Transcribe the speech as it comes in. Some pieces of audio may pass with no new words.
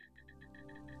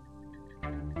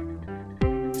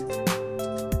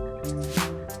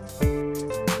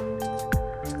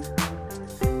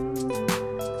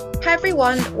Hi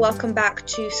everyone, welcome back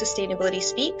to Sustainability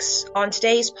Speaks. On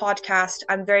today's podcast,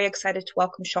 I'm very excited to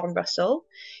welcome Sean Russell.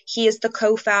 He is the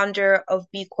co-founder of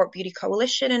B Corp Beauty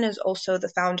Coalition and is also the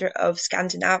founder of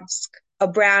Skandinavsk, a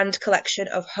brand collection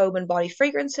of home and body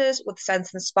fragrances with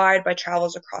scents inspired by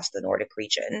travels across the Nordic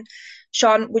region.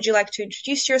 Sean, would you like to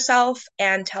introduce yourself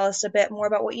and tell us a bit more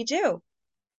about what you do?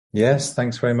 Yes,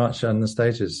 thanks very much,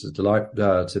 Anastasia. It's a delight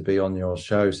to be on your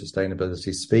show,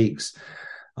 Sustainability Speaks.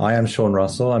 I am Sean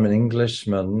Russell. I'm an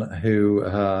Englishman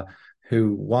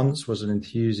who once was an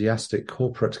enthusiastic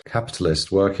corporate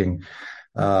capitalist working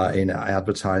in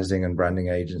advertising and branding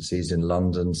agencies in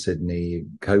London, Sydney,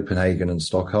 Copenhagen, and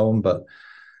Stockholm, but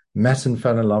met and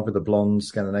fell in love with a blonde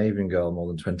Scandinavian girl more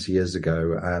than 20 years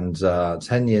ago. And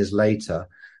 10 years later,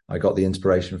 I got the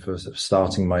inspiration for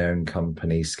starting my own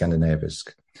company,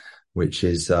 Skandinavisk, which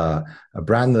is a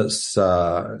brand that's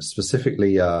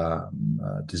specifically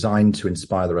designed to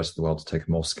inspire the rest of the world to take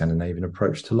a more Scandinavian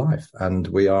approach to life. And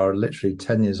we are literally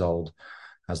 10 years old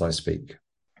as I speak.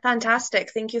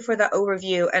 Fantastic. Thank you for that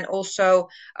overview. And also,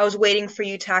 I was waiting for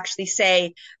you to actually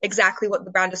say exactly what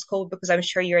the brand is called because I'm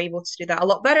sure you're able to do that a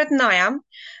lot better than I am.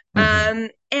 Mm-hmm.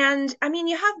 And I mean,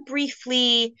 you have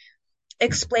briefly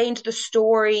explained the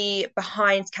story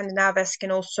behind Skandinavisk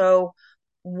and also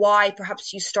why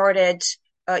perhaps you started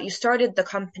the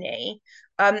company.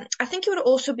 I think it would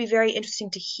also be very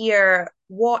interesting to hear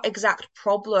what exact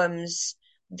problems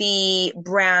the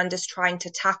brand is trying to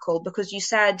tackle, because you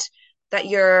said that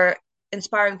you're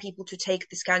inspiring people to take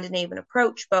the Scandinavian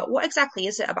approach, but what exactly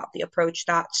is it about the approach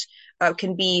that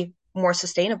can be more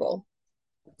sustainable?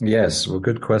 Yes, well,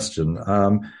 good question.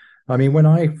 I mean, when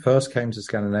I first came to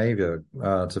Scandinavia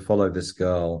to follow this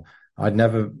girl, I'd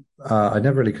never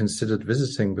really considered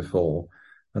visiting before,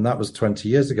 and that was 20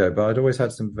 years ago. But I'd always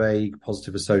had some vague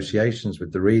positive associations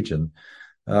with the region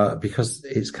because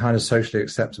it's kind of socially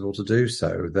acceptable to do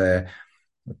so. They're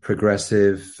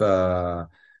progressive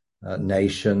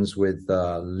nations with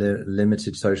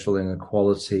limited social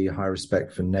inequality, high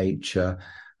respect for nature.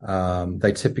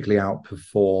 They typically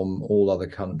outperform all other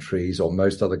countries or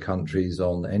most other countries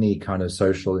on any kind of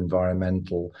social,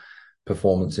 environmental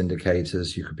performance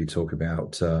indicators. You could be talking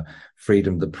about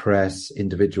freedom of the press,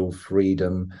 individual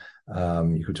freedom.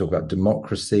 You could talk about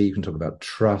democracy. You can talk about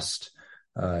trust.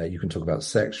 You can talk about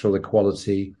sexual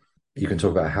equality. You can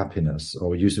talk about happiness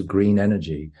or use of green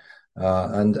energy. You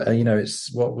know,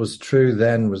 it's what was true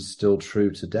then was still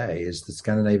true today is the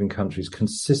Scandinavian countries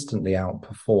consistently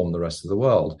outperform the rest of the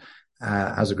world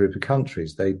as a group of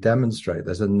countries. They demonstrate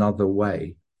there's another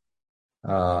way.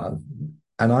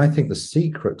 And I think the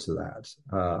secret to that,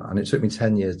 and it took me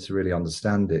 10 years to really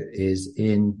understand it, is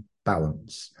in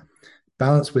balance.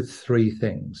 Balance with three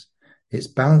things. It's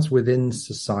balance within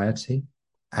society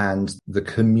and the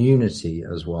community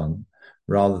as one,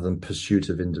 rather than pursuit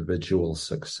of individual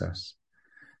success.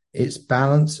 It's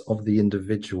balance of the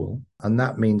individual, and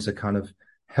that means a kind of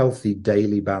healthy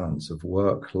daily balance of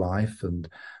work, life, and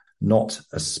not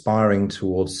aspiring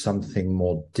towards something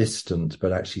more distant,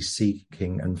 but actually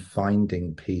seeking and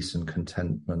finding peace and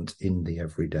contentment in the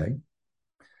everyday.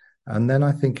 And then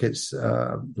I think it's,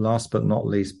 last but not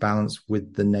least, balance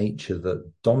with the nature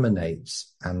that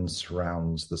dominates and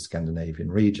surrounds the Scandinavian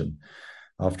region.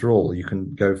 After all, you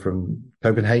can go from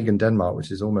Copenhagen, Denmark, which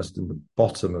is almost in the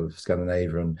bottom of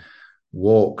Scandinavia, and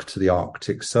walk to the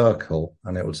Arctic Circle,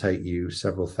 and it will take you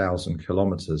several thousand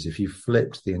kilometers. If you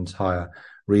flipped the entire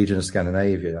region of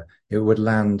Scandinavia, it would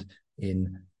land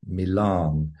in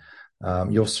Milan.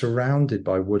 You're surrounded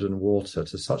by wood and water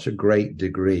to such a great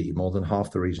degree. More than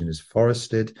half the region is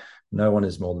forested. No one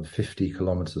is more than 50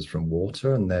 kilometers from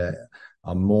water, and there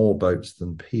are more boats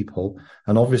than people.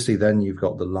 And obviously then you've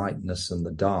got the lightness and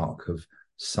the dark of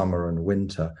summer and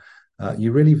winter.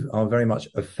 You really are very much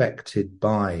affected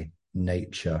by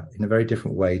nature in a very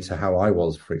different way to how I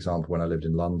was, for example, when I lived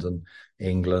in London,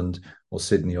 England, or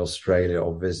Sydney, Australia,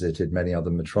 or visited many other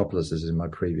metropolises in my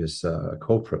previous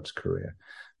corporate career.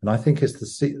 And I think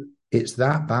it's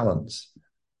that balance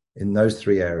in those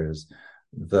three areas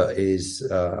that is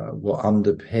what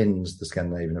underpins the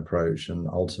Scandinavian approach. And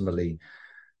ultimately,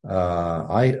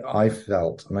 I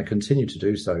felt, and I continue to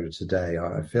do so today,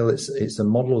 I feel it's a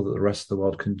model that the rest of the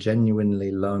world can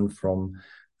genuinely learn from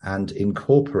and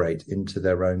incorporate into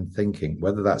their own thinking,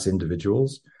 whether that's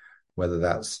individuals, whether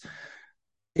that's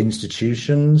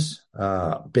institutions,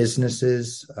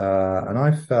 businesses. And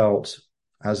I felt,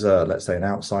 as let's say, an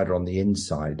outsider on the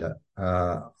inside,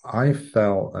 I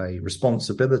felt a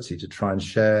responsibility to try and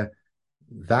share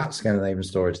that Scandinavian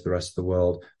story to the rest of the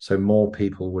world so more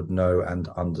people would know and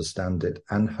understand it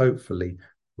and hopefully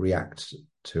react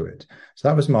to it. So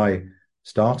that was my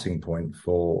starting point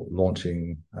for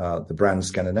launching the brand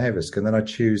Skandinavisk. And then I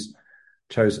chose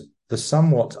the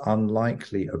somewhat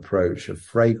unlikely approach of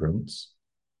fragrance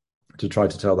to try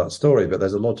to tell that story. But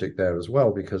there's a logic there as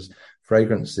well, because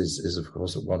fragrance is of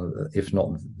course, one of the, if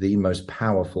not the most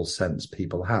powerful sense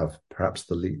people have, perhaps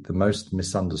the most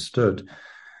misunderstood,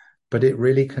 but it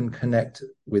really can connect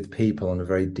with people on a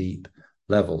very deep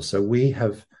level. So we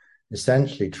have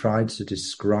essentially tried to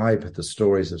describe the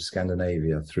stories of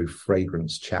Scandinavia through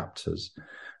fragrance chapters.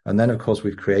 And then, of course,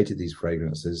 we've created these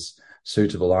fragrances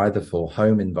suitable either for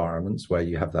home environments where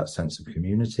you have that sense of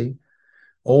community,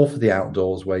 or for the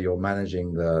outdoors where you're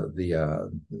managing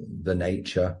the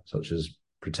nature, such as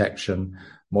protection,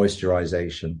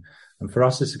 moisturization. And for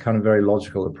us, it's a kind of very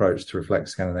logical approach to reflect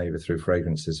Scandinavia through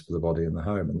fragrances for the body and the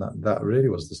home. And that really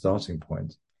was the starting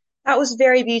point. That was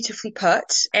very beautifully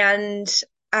put. And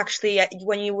actually,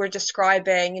 when you were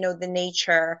describing, the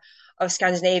nature of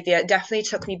Scandinavia, it definitely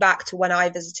took me back to when I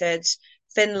visited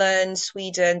Finland,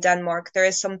 Sweden, Denmark. There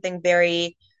is something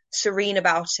very serene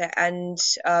about it. And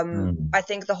I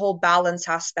think the whole balance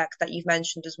aspect that you've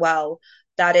mentioned as well,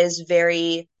 that is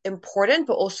very important,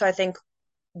 but also I think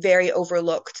very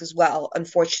overlooked as well,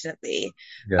 unfortunately.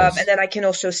 Yes. And then I can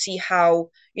also see how,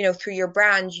 through your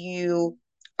brand, you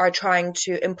are trying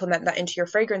to implement that into your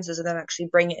fragrances and then actually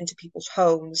bring it into people's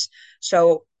homes.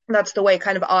 So that's the way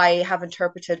kind of I have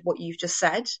interpreted what you've just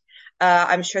said.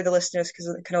 I'm sure the listeners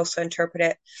can also interpret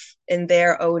it in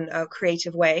their own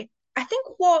creative way. I think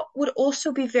what would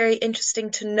also be very interesting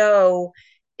to know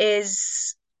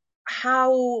is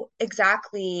how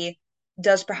exactly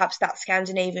does perhaps that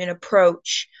Scandinavian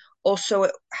approach also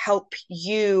help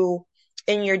you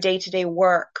in your day-to-day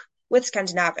work with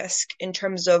Skandinavisk in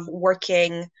terms of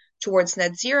working towards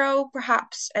net zero,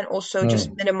 perhaps, and also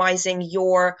just minimizing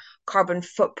your carbon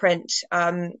footprint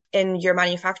in your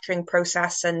manufacturing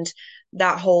process and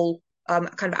that whole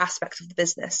kind of aspect of the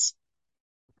business?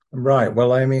 Right.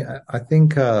 Well, I mean, I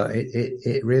think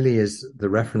it really is the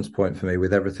reference point for me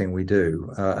with everything we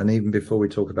do. And even before we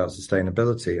talk about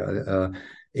sustainability,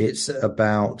 it's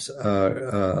about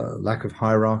lack of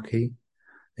hierarchy,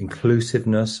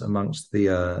 inclusiveness amongst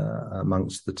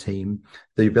the team,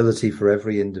 the ability for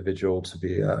every individual to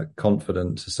be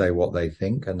confident to say what they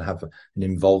think and have an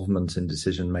involvement in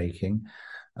decision making.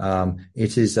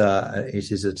 It is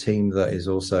a team that is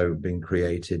also being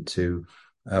created to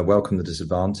welcome the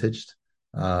disadvantaged.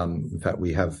 In fact,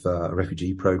 we have a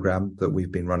refugee program that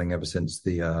we've been running ever since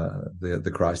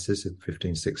the crisis in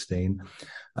 15-16.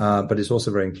 But it's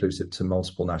also very inclusive to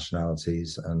multiple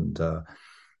nationalities, and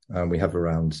we have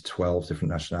around 12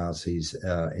 different nationalities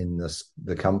in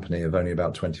the company of only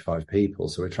about 25 people.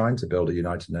 So we're trying to build a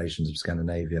United Nations of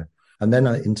Scandinavia. And then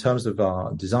in terms of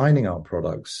designing our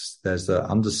products, there's an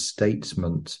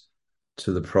understatement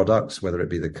to the products, whether it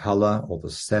be the color or the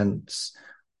scents,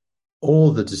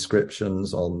 or the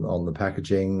descriptions on the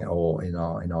packaging or in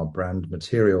our brand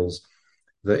materials,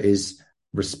 that is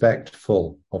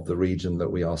respectful of the region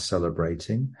that we are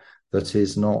celebrating, that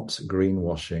is not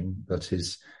greenwashing, that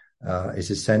is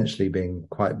essentially being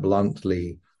quite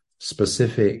bluntly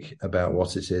specific about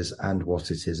what it is and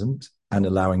what it isn't, and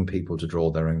allowing people to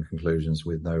draw their own conclusions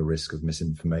with no risk of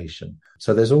misinformation.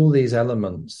 So there's all these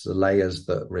elements, the layers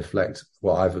that reflect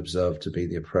what I've observed to be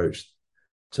the approach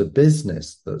to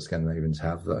business that Scandinavians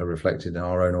have, that are reflected in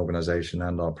our own organization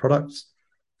and our products.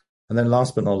 And then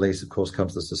last but not least, of course,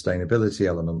 comes the sustainability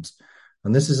element.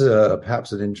 And this is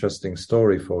perhaps an interesting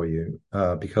story for you,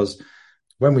 because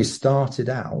when we started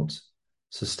out,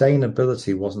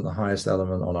 sustainability wasn't the highest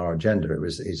element on our agenda.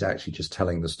 It's actually just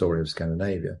telling the story of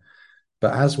Scandinavia.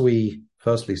 But as we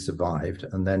firstly survived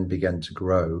and then began to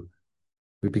grow,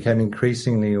 we became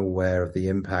increasingly aware of the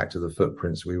impact of the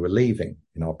footprints we were leaving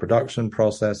in our production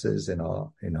processes, in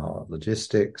our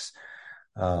logistics,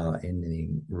 in the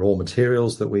raw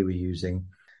materials that we were using.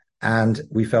 And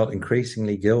we felt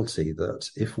increasingly guilty that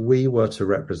if we are to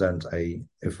represent a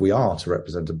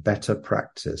better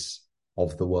practice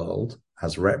of the world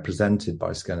as represented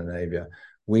by Scandinavia,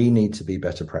 we need to be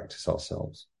better practice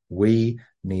ourselves. We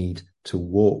need to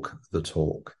walk the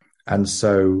talk. And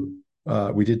so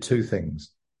we did two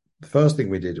things. The first thing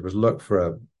we did was look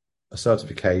for a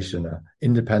certification, an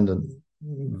independent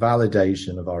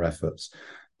validation of our efforts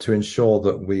to ensure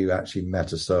that we actually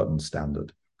met a certain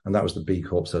standard. And that was the B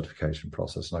Corp certification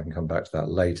process. And I can come back to that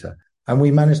later. And we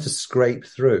managed to scrape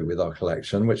through with our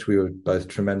collection, which we were both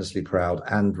tremendously proud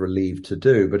and relieved to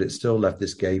do, but it still left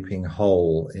this gaping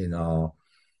hole in our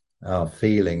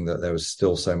feeling that there was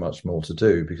still so much more to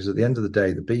do. Because at the end of the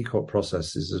day, the B Corp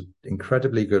process is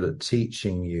incredibly good at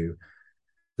teaching you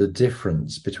the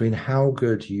difference between how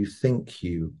good you think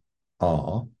you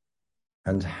are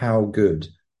and how good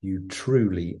you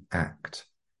truly act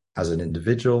as an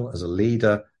individual, as a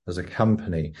leader, as a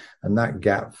company. And that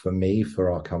gap for me,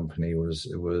 for our company,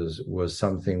 was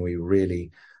something we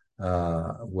really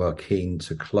were keen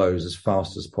to close as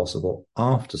fast as possible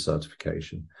after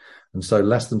certification. And so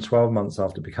less than 12 months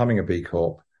after becoming a B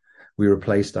Corp, we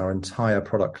replaced our entire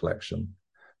product collection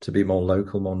to be more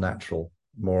local, more natural,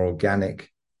 more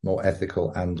organic, more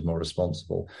ethical, and more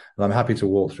responsible. And I'm happy to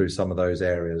walk through some of those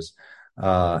areas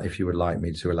if you would like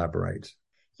me to elaborate.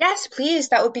 Yes, please.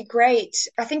 That would be great.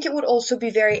 I think it would also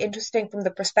be very interesting from the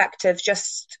perspective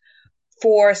just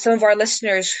for some of our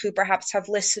listeners who perhaps have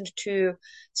listened to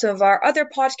some of our other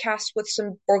podcasts with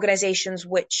some organizations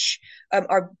which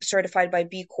are certified by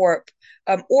B Corp.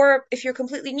 Or if you're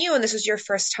completely new and this is your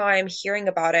first time hearing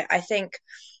about it, I think,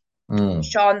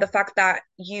 Sean, the fact that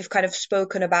you've kind of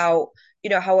spoken about,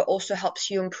 how it also helps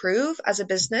you improve as a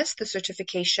business, the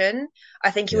certification,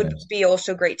 I think it would Yes. be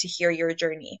also great to hear your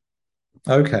journey.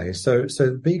 Okay, so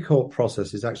the B Corp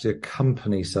process is actually a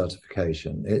company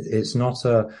certification. It's not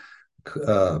a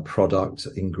product,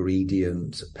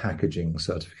 ingredient, packaging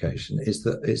certification. It's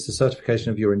the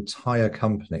certification of your entire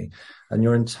company, and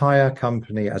your entire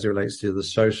company as it relates to the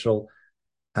social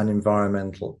and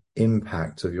environmental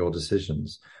impact of your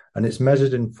decisions. And it's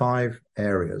measured in 5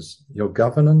 areas: your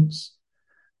governance,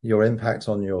 your impact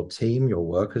on your team, your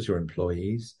workers, your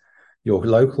employees, your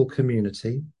local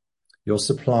community, your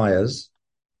suppliers,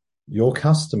 your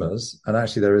customers, and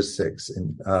actually there is 6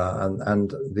 and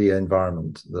the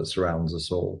environment that surrounds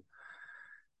us all.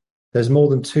 There's more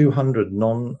than 200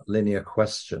 non-linear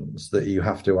questions that you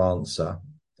have to answer,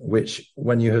 which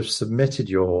when you have submitted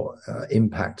your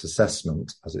impact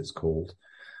assessment, as it's called,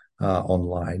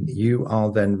 online, you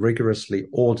are then rigorously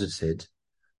audited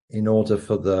in order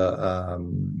for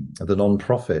the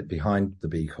non-profit behind the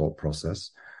B Corp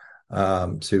process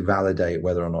to validate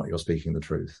whether or not you're speaking the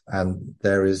truth. And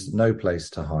there is no place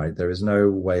to hide. There is no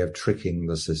way of tricking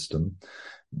the system.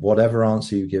 Whatever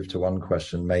answer you give to one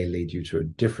question may lead you to a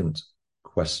different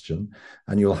question,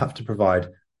 and you'll have to provide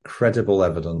credible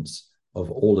evidence of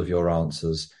all of your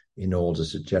answers in order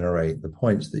to generate the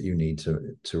points that you need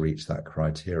to reach that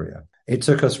criteria. It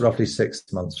took us roughly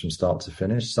 6 months from start to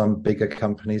finish. Some bigger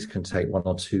companies can take 1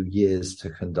 or 2 years to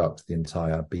conduct the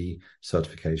entire B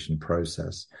certification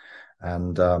process.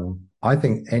 And I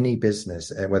think any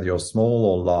business, whether you're small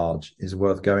or large, is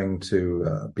worth going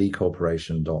to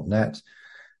bcorporation.net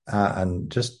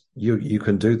and just you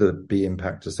can do the B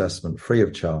impact assessment free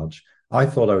of charge. I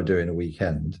thought I would do it in a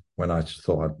weekend when I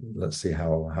thought, let's see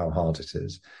how hard it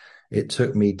is. It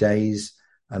took me days,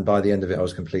 and by the end of it, I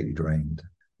was completely drained.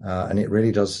 And it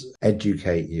really does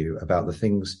educate you about the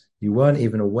things you weren't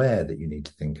even aware that you need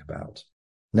to think about.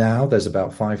 Now there's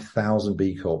about 5,000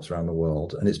 B Corps around the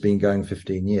world, and it's been going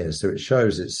 15 years. So it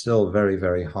shows it's still a very,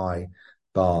 very high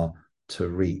bar to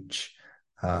reach.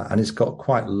 And it's got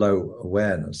quite low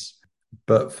awareness.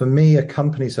 But for me, a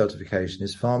company certification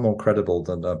is far more credible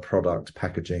than a product,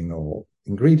 packaging, or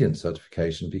ingredient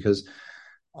certification, because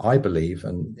I believe,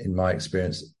 and in my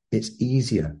experience, it's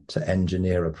easier to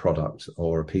engineer a product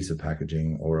or a piece of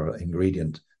packaging or an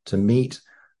ingredient to meet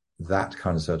that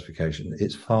kind of certification.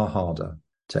 It's far harder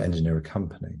to engineer a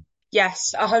company.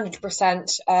 Yes,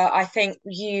 100%. I think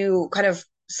you kind of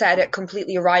said it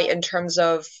completely right in terms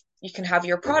of you can have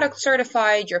your product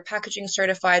certified, your packaging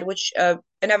certified, which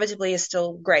inevitably is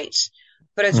still great.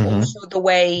 But it's also the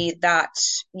way that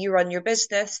you run your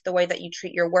business, the way that you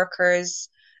treat your workers,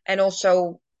 and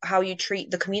also how you treat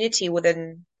the community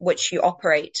within which you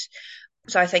operate.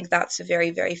 So I think that's a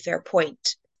very, very fair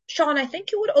point. Sean, I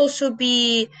think it would also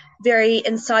be very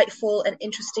insightful and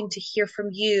interesting to hear from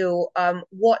you.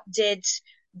 What did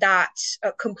that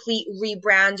complete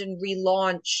rebrand and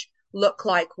relaunch look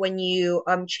like when you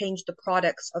changed the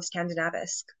products of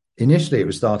Scandinavisk? Initially, it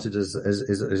was started as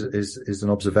an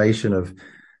observation of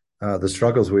the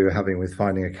struggles we were having with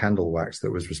finding a candle wax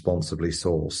that was responsibly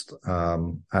sourced.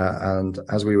 And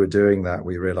as we were doing that,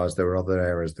 we realized there were other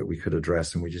areas that we could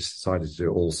address, and we just decided to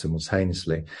do it all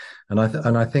simultaneously. And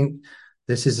I think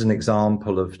this is an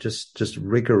example of just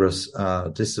rigorous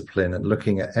discipline and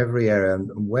looking at every area and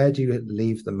where do you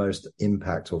leave the most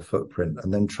impact or footprint,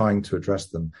 and then trying to address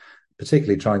them,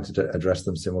 particularly trying to address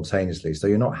them simultaneously. So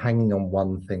you're not hanging on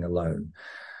one thing alone.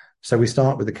 So we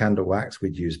start with the candle wax.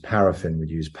 We'd use paraffin, we'd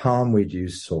use palm, we'd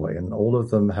use soy, and all of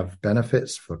them have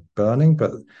benefits for burning, but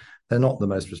they're not the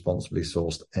most responsibly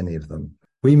sourced, any of them.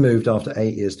 We moved after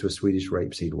 8 years to a Swedish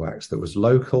rapeseed wax that was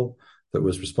local, that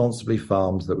was responsibly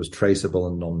farmed, that was traceable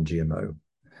and non-GMO.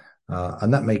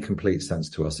 And that made complete sense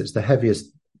to us. It's the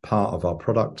heaviest part of our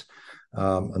product.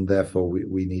 And therefore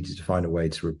we needed to find a way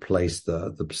to replace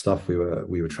the stuff we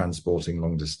were transporting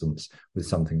long distance with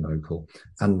something local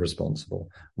and responsible.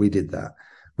 We did that.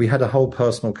 We had a whole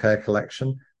personal care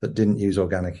collection that didn't use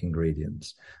organic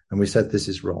ingredients. And we said this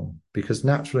is wrong because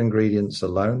natural ingredients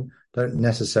alone don't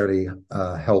necessarily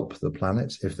help the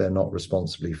planet if they're not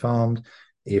responsibly farmed,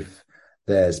 if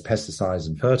there's pesticides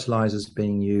and fertilizers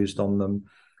being used on them.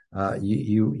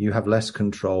 You have less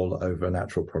control over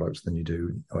natural products than you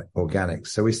do organics.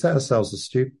 So we set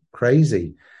ourselves a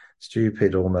crazy,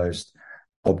 stupid almost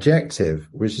objective,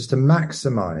 which is to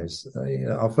maximize.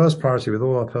 Our first priority with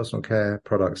all our personal care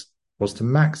products was to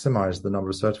maximize the number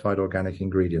of certified organic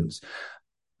ingredients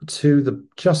to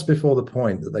just before the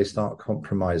point that they start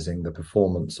compromising the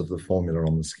performance of the formula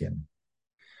on the skin.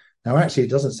 Now, actually,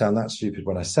 it doesn't sound that stupid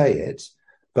when I say it,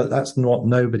 but that's what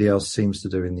nobody else seems to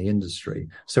do in the industry.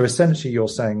 So essentially, you're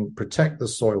saying protect the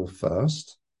soil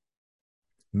first,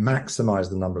 maximize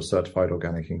the number of certified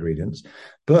organic ingredients.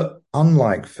 But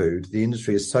unlike food, the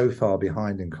industry is so far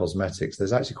behind in cosmetics,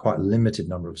 there's actually quite a limited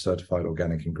number of certified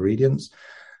organic ingredients.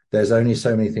 There's only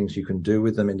so many things you can do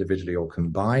with them individually or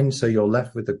combined. So you're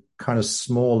left with a kind of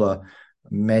smaller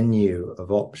menu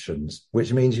of options,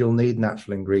 which means you'll need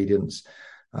natural ingredients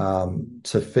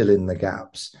to fill in the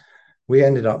gaps. We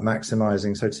ended up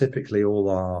maximizing. So typically all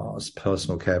our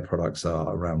personal care products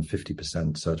are around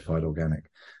 50% certified organic,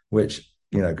 which,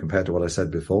 compared to what I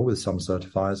said before, with some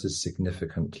certifiers is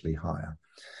significantly higher.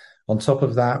 On top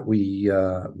of that, we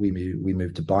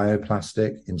moved to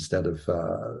bioplastic instead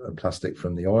of plastic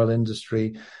from the oil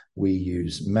industry. We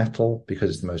use metal because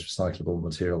it's the most recyclable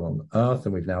material on earth,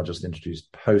 and we've now just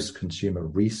introduced post-consumer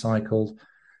recycled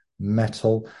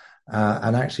metal.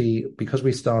 And actually, because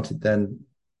we started then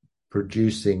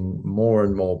producing more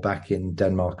and more back in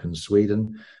Denmark and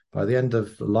Sweden, by the end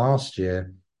of last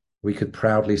year, we could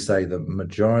proudly say that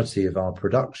majority of our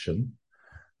production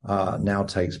now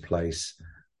takes place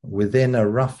within a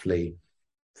roughly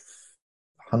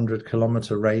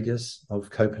 100-kilometer radius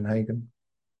of Copenhagen.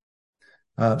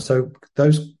 So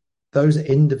those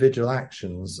individual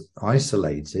actions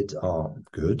isolated are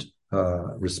good,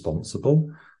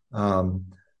 responsible,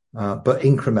 but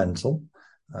incremental.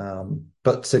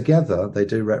 But together they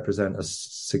do represent a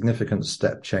significant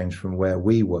step change from where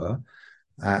we were.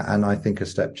 And I think a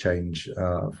step change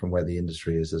from where the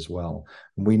industry is as well.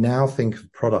 We now think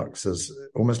of products as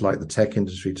almost like the tech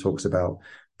industry talks about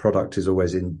product is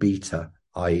always in beta,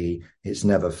 i.e. it's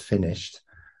never finished.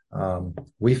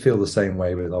 We feel the same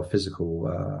way with our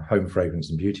physical home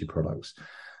fragrance and beauty products.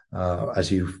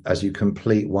 As you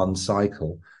complete one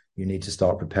cycle, you need to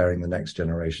start preparing the next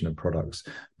generation of products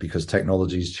because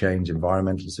technologies change,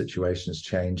 environmental situations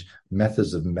change,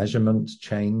 methods of measurement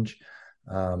change,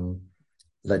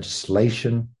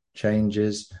 legislation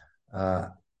changes,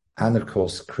 and of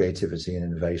course, creativity and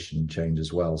innovation change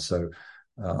as well. So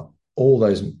all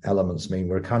those elements mean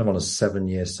we're kind of on a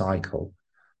 7-year cycle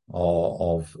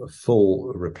of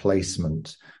full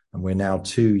replacement. And we're now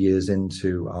 2 years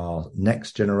into our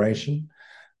next generation.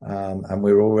 And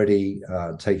we're already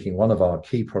taking one of our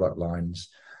key product lines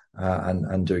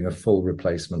and doing a full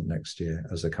replacement next year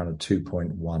as a kind of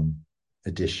 2.1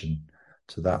 addition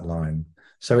to that line.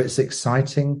 So it's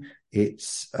exciting.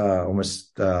 It's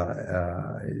almost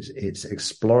it's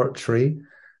exploratory,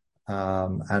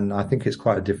 and I think it's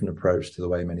quite a different approach to the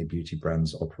way many beauty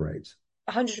brands operate.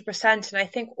 100%. And I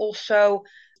think also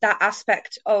that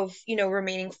aspect of,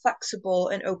 remaining flexible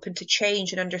and open to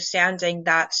change and understanding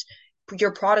that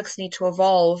your products need to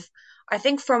evolve. I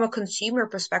think from a consumer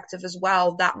perspective as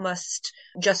well, that must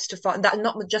justify, that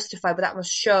not justify, but that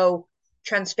must show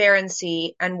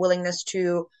transparency and willingness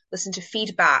to listen to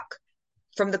feedback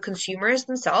from the consumers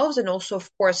themselves. And also, of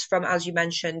course, from, as you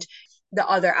mentioned, the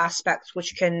other aspects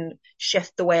which can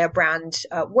shift the way a brand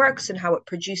works and how it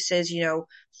produces,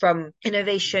 from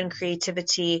innovation,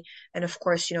 creativity, and of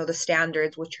course, the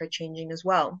standards which are changing as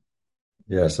well.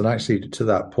 Yes, and actually to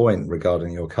that point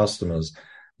regarding your customers,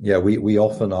 we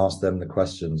often ask them the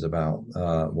questions about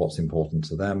what's important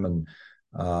to them.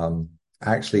 And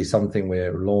actually something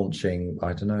we're launching,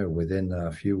 I don't know, within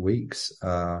a few weeks.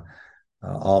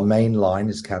 Our main line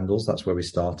is candles. That's where we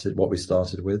started, what we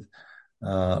started with.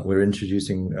 We're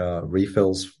introducing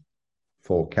refills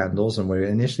for candles, and we're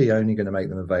initially only going to make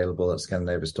them available at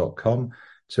Scandinavius.com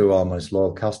to our most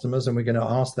loyal customers. And we're going to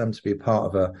ask them to be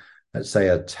part of let's say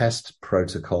a test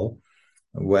protocol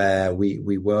where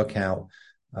we work out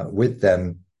with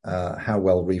them how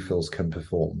well refills can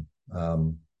perform.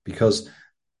 Because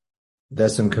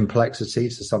there's some complexity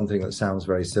to something that sounds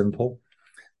very simple.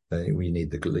 You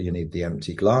need the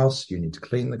empty glass. You need to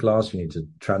clean the glass. You need to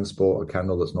transport a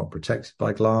candle that's not protected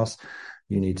by glass.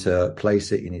 You need to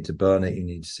place it. You need to burn it. You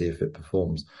need to see if it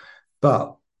performs.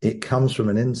 But it comes from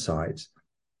an insight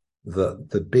that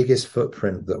the biggest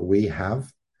footprint that we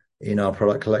have in our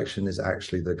product collection is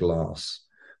actually the glass.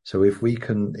 So if we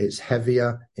can, it's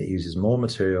heavier, it uses more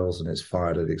materials, and it's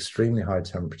fired at extremely high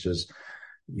temperatures.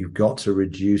 You've got to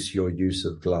reduce your use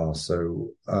of glass.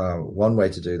 So one way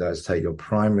to do that is take your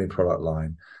primary product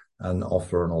line and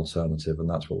offer an alternative. And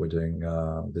that's what we're doing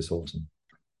this autumn.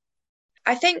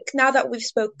 I think now that we've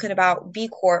spoken about B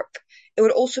Corp, it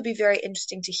would also be very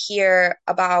interesting to hear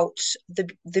about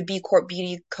the B Corp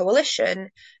Beauty Coalition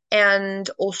and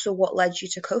also what led you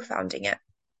to co-founding it.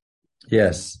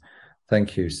 Yes,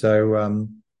 thank you. So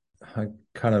I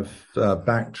kind of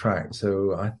backtracked.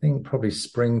 So I think probably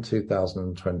spring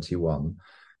 2021.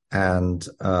 And,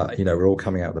 we're all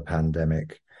coming out of the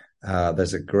pandemic.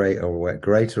 There's a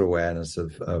greater awareness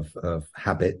of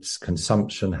habits,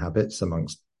 consumption habits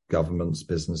amongst governments,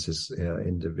 businesses,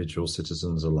 individual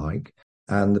citizens alike.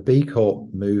 And the B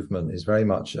Corp movement is very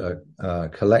much a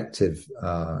collective,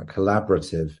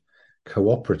 collaborative,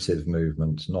 cooperative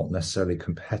movement, not necessarily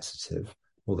competitive,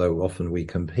 although often we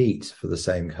compete for the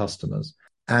same customers.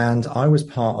 And I was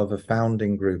part of a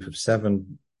founding group of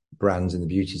 7 brands in the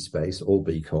beauty space, all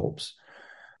B Corps,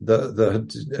 that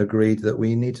had agreed that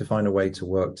we need to find a way to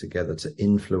work together to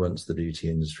influence the beauty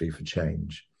industry for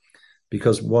change.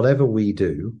 Because whatever we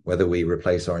do, whether we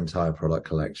replace our entire product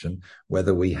collection,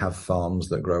 whether we have farms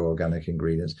that grow organic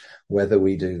ingredients, whether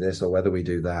we do this or whether we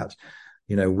do that,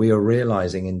 we are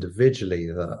realizing individually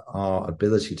that our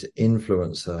ability to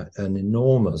influence an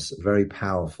enormous, very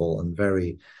powerful and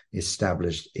very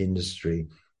established industry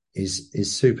is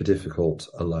super difficult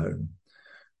alone.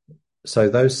 So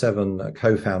those 7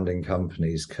 co-founding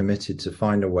companies committed to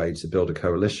find a way to build a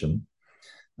coalition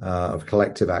of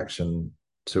collective action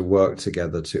to work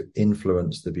together to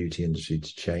influence the beauty industry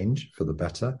to change for the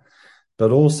better, but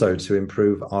also to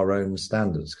improve our own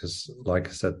standards. Because like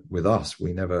I said, with us,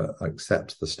 we never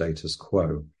accept the status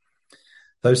quo.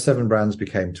 Those 7 brands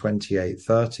became 28,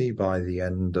 30 by the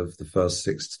end of the first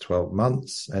 6 to 12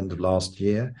 months, end of last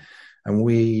year. And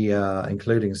we,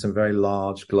 including some very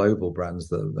large global brands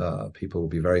that people will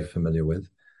be very familiar with,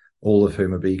 all of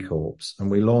whom are B Corps.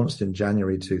 And we launched in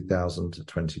January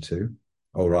 2022,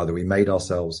 or rather we made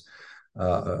ourselves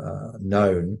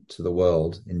known to the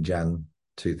world in Jan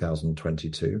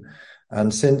 2022.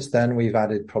 And since then, we've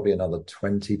added probably another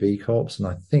 20 B Corps. And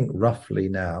I think roughly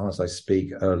now, as I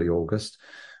speak, early August,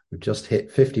 we've just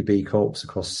hit 50 B Corps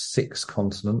across 6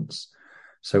 continents.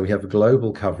 So we have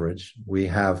global coverage. We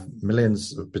have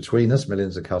millions between us,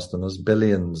 millions of customers,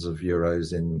 billions of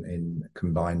euros in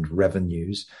combined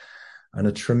revenues, and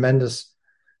a tremendous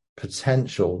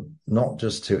potential, not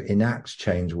just to enact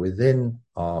change within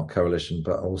our coalition,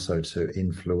 but also to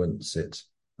influence it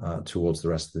towards the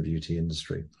rest of the beauty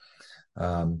industry.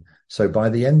 So by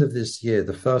the end of this year,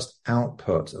 the first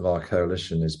output of our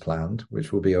coalition is planned,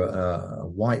 which will be a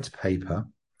white paper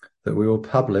that we will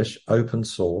publish open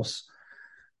source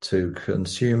to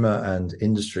consumer and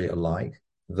industry alike,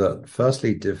 that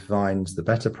firstly defines the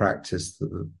better practice that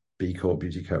the B Corp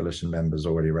Beauty Coalition members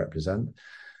already represent,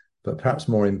 but perhaps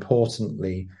more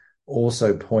importantly,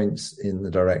 also points in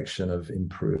the direction of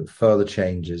further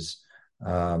changes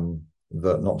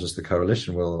that not just the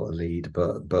coalition will lead,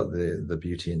 but the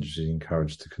beauty industry is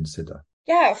encouraged to consider.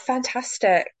 Yeah,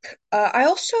 fantastic. I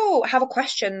also have a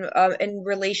question in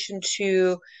relation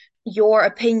to your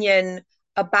opinion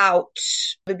about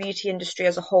the beauty industry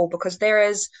as a whole, because there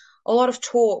is a lot of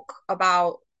talk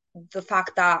about the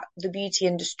fact that the beauty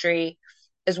industry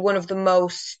is one of the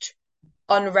most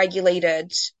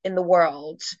unregulated in the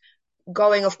world,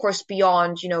 going, of course,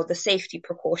 beyond, the safety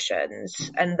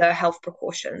precautions and the health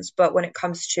precautions. But when it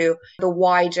comes to the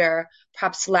wider,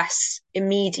 perhaps less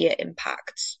immediate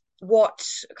impacts, what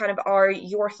kind of are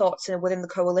your thoughts within the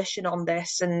coalition on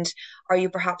this? And are you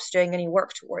perhaps doing any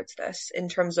work towards this in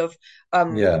terms of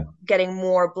getting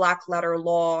more black letter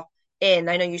law in?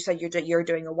 I know you said you're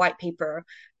doing a white paper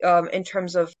in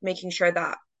terms of making sure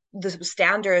that the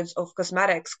standards of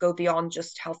cosmetics go beyond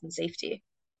just health and safety.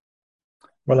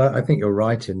 Well, I think you're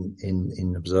right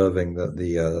in observing that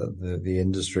the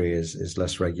industry is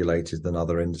less regulated than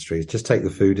other industries. Just take the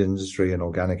food industry and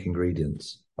organic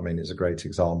ingredients. I mean, it's a great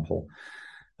example.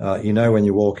 When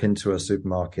you walk into a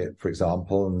supermarket, for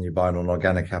example, and you buy an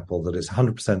organic apple, that it's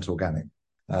 100% organic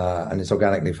and it's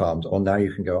organically farmed. Or now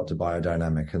you can go up to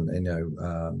biodynamic, and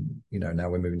now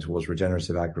we're moving towards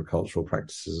regenerative agricultural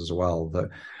practices as well.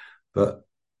 But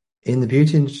in the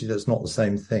beauty industry, that's not the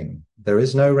same thing. There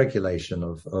is no regulation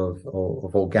of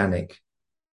organic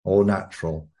or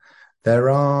natural. There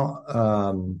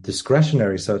are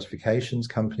discretionary certifications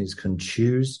companies can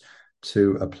choose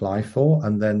to apply for,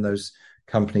 and then those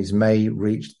companies may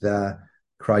reach their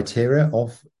criteria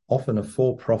of often a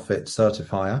for-profit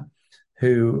certifier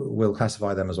who will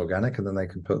classify them as organic, and then they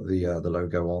can put the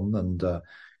logo on and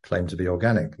claim to be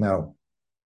organic. Now,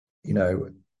 you know,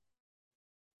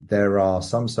 there are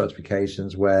some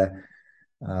certifications where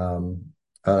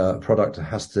a product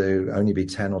has to only be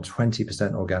 10 or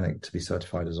 20% organic to be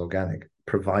certified as organic,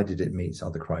 provided it meets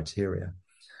other criteria.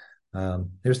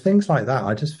 There's things like that.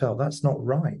 I just felt that's not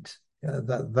right.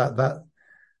 That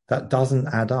doesn't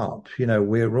add up. You know,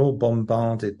 we're all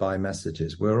bombarded by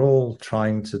messages. We're all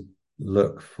trying to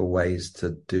look for ways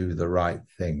to do the right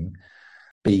thing.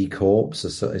 B Corp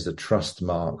is a trust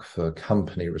mark for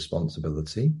company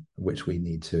responsibility, which we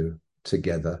need to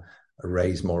together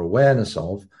raise more awareness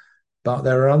of. But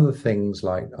there are other things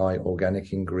like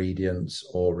organic ingredients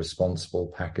or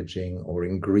responsible packaging or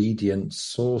ingredient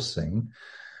sourcing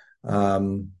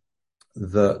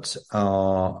that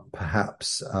are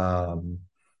perhaps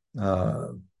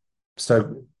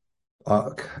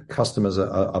customers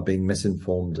are being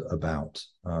misinformed about.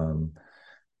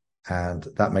 And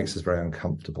that makes us very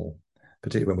uncomfortable,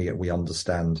 particularly when we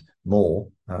understand more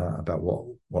about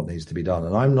what needs to be done.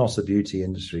 And I'm not a beauty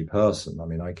industry person. I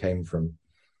mean, I came from,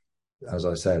 as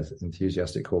I said,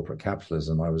 enthusiastic corporate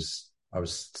capitalism. I was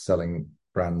selling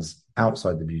brands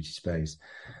outside the beauty space.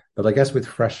 But I guess with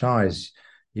fresh eyes,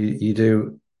 you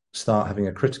do start having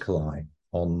a critical eye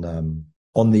on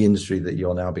the industry that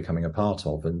you're now becoming a part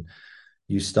of. And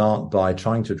you start by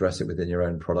trying to address it within your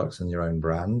own products and your own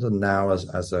brand. And now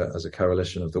as a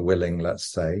coalition of the willing,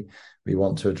 let's say, we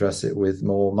want to address it with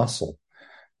more muscle.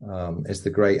 It's the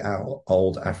great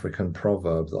old African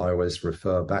proverb that I always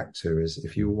refer back to is,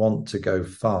 if you want to go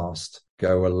fast,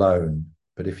 go alone.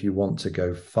 But if you want to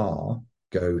go far,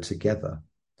 go together.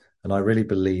 And I really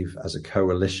believe as a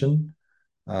coalition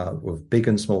of big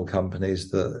and small companies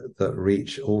that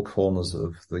reach all corners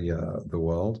of the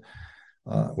world,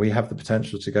 we have the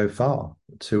potential to go far,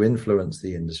 to influence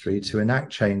the industry, to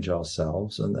enact change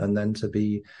ourselves, and then to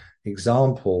be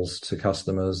examples to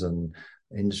customers and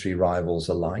industry rivals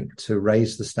alike to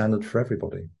raise the standard for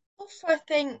everybody. Also, I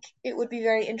think it would be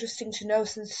very interesting to know,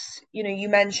 since you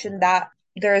mentioned that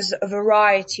there's a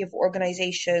variety of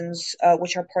organizations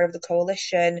which are part of the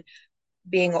coalition,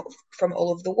 being from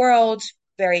all over the world,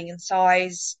 varying in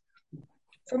size.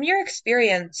 From your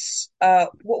experience,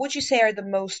 what would you say are the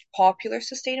most popular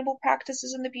sustainable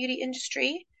practices in the beauty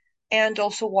industry? And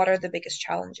also, what are the biggest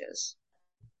challenges?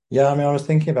 Yeah, I mean, I was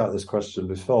thinking about this question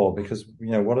before because,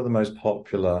 one of the most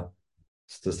popular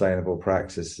sustainable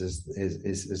practices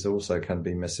is also can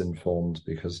be misinformed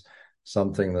because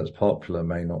something that's popular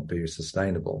may not be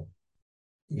sustainable,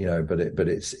 but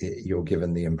you're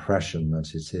given the impression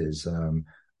that it is.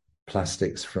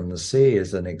 Plastics from the sea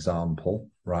is an example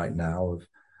right now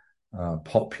of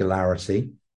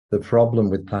popularity. The problem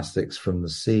with plastics from the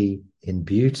sea in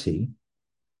beauty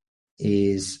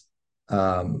is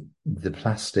the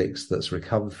plastics that's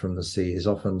recovered from the sea is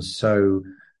often so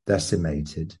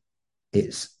decimated,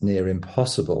 it's near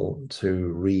impossible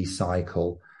to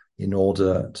recycle in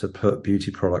order to put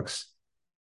beauty products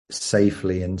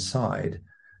safely inside.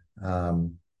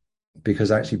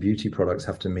 Because actually beauty products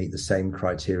have to meet the same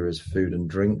criteria as food and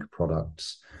drink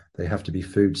products. They have to be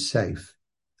food safe.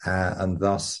 And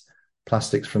thus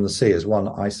plastics from the sea is one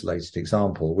isolated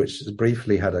example, which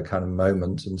briefly had a kind of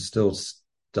moment and still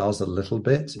does a little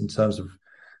bit in terms of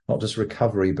not just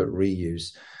recovery, but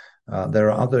reuse.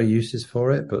 There are other uses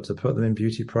for it, but to put them in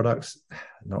beauty products,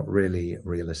 not really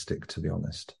realistic, to be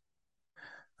honest.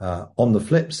 On the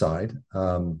flip side,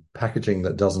 packaging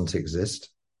that doesn't exist,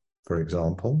 for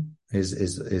example,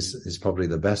 is probably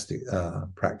the best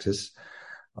practice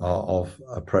of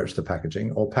approach to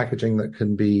packaging, or packaging that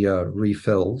can be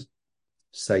refilled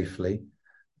safely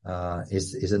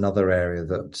is another area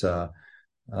that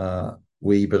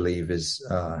we believe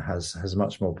has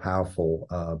much more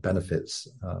powerful benefits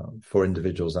for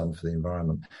individuals and for the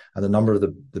environment. And a number of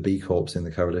the B Corps in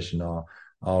the coalition are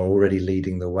already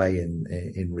leading the way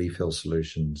in refill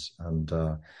solutions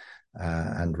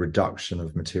and reduction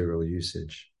of material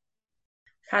usage.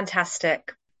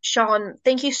 Fantastic. Sean,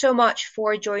 thank you so much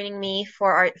for joining me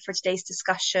for today's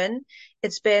discussion.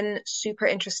 It's been super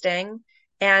interesting,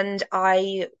 and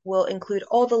I will include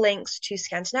all the links to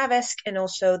Scandinavisk and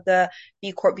also the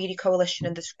B Corp Beauty Coalition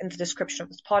in the description of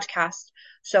this podcast.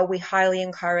 So we highly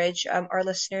encourage our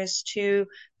listeners to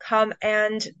come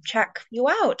and check you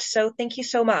out. So thank you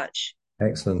so much.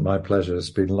 Excellent. My pleasure.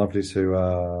 It's been lovely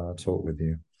to talk with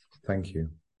you. Thank you.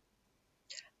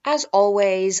 As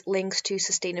always, links to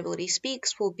Sustainability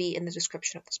Speaks will be in the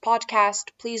description of this podcast.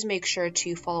 Please make sure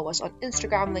to follow us on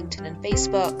Instagram, LinkedIn, and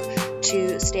Facebook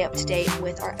to stay up to date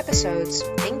with our episodes.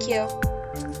 Thank you.